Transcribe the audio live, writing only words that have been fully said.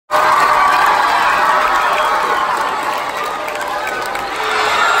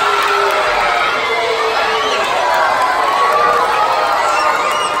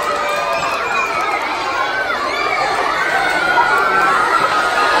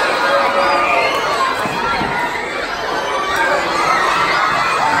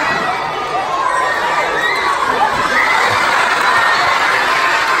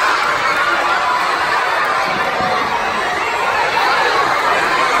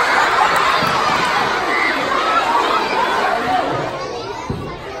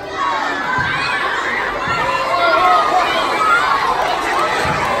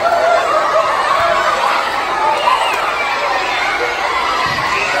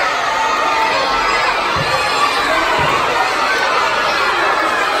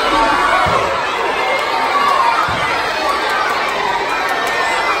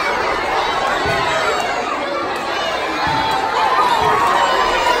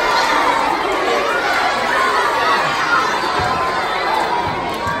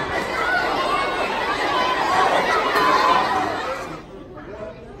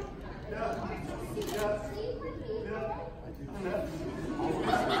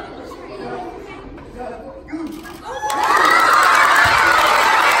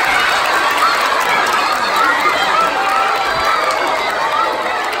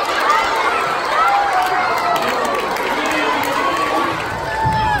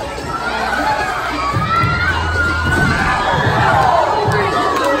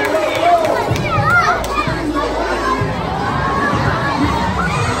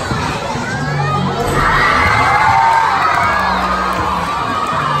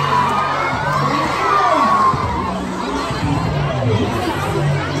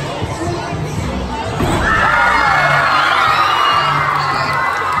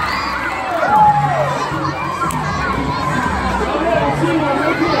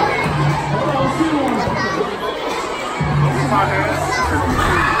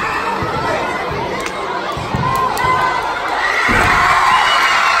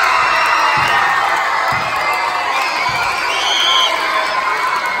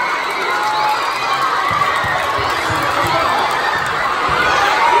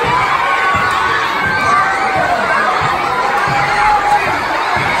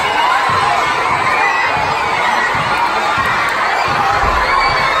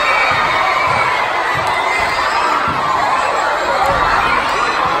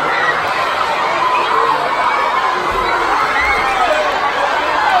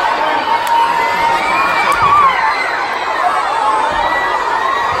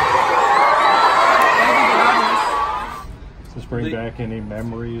bring back any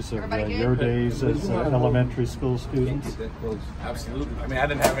memories of your days as elementary school students? Absolutely. I mean, I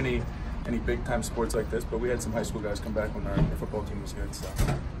didn't have any big time sports like this, but we had some high school guys come back when our football team was good, so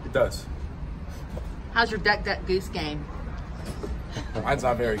it does. How's your duck goose game? Mine's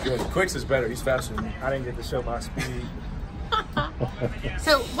not very good. Quicks is better. He's faster than me. I didn't get to show my speed.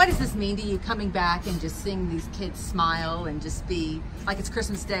 So what does this mean to you, coming back and just seeing these kids smile and just be like it's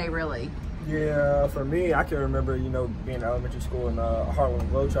Christmas Day, really? Yeah, for me, I can remember, being in elementary school and Harlem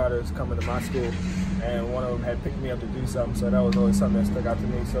Globetrotters coming to my school, and one of them had picked me up to do something, so that was always something that stuck out to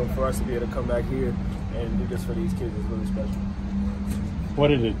me. So for us to be able to come back here and do this for these kids is really special. What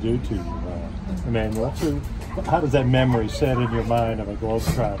did it do to you, Emmanuel? How does that memory set in your mind of a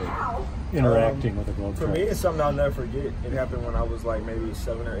Globetrotter interacting with a Globetrotter? For me, it's something I'll never forget. It happened when I was like maybe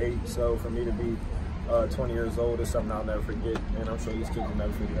 7 or 8, so for me to be 20 years old is something I'll never forget, and I'm sure these kids will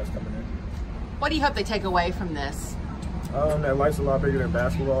never forget us coming in. What do you hope they take away from this? That life's a lot bigger than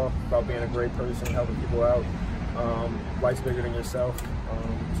basketball, about being a great person, helping people out. Life's bigger than yourself.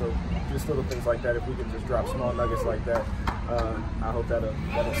 So just little things like that, if we can just drop small nuggets like that, I hope that'll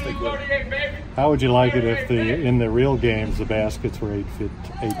stick with it. How would you like it if in the real games the baskets were 8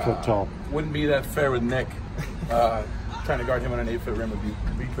 foot tall? Wouldn't be that fair with Nick. Trying to guard him on an 8-foot rim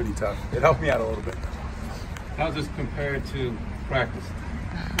would be pretty tough. It helped me out a little bit. How's this compared to practice?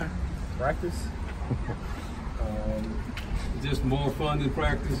 Practice? Just more fun than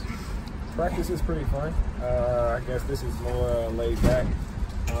practice? Practice is pretty fun. I guess this is more laid back.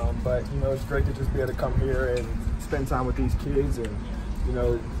 But, it's great to just be able to come here and spend time with these kids, and,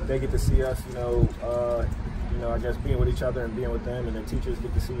 they get to see us, I guess being with each other and being with them, and the teachers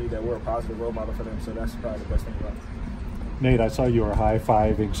get to see that we're a positive role model for them, so that's probably the best thing about it. Nate, I saw you were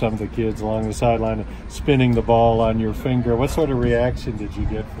high-fiving some of the kids along the sideline, spinning the ball on your finger. What sort of reaction did you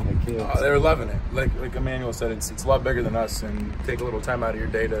get from the kids? They were loving it. Like Emmanuel said, it's a lot bigger than us, and take a little time out of your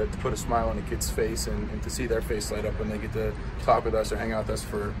day to put a smile on a kid's face and to see their face light up when they get to talk with us or hang out with us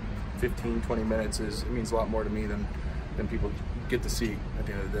for 15, 20 minutes it means a lot more to me than people get to see at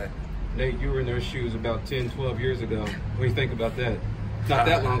the end of the day. Nate, you were in their shoes about 10, 12 years ago. What do you think about that? Not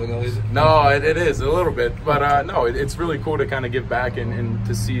that long ago, is it? No, it is a little bit, but no, it's really cool to kind of give back and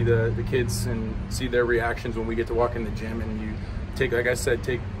to see the kids and see their reactions when we get to walk in the gym, and you take, like I said,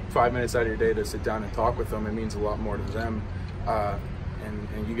 take 5 minutes out of your day to sit down and talk with them. It means a lot more to them,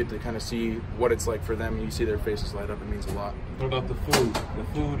 and you get to kind of see what it's like for them, and you see their faces light up. It means a lot. What about the food? The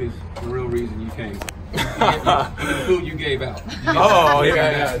food is the real reason you came. The food you gave out. Oh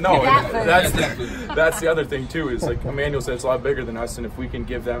yeah. No, that's the other thing too. Is like Emmanuel said, it's a lot bigger than us, and if we can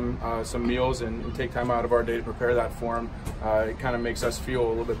give them some meals and take time out of our day to prepare that for them, it kind of makes us feel a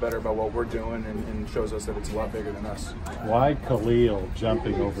little bit better about what we're doing, and shows us that it's a lot bigger than us. Why Khalil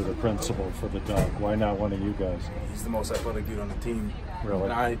jumping over the principal for the dunk? Why not one of you guys? He's the most athletic dude on the team. Really?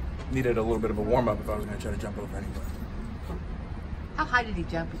 And I needed a little bit of a warm up if I was going to try to jump over anybody. How high did he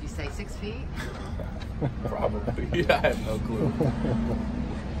jump? Would you say 6 feet? Probably. I have no clue.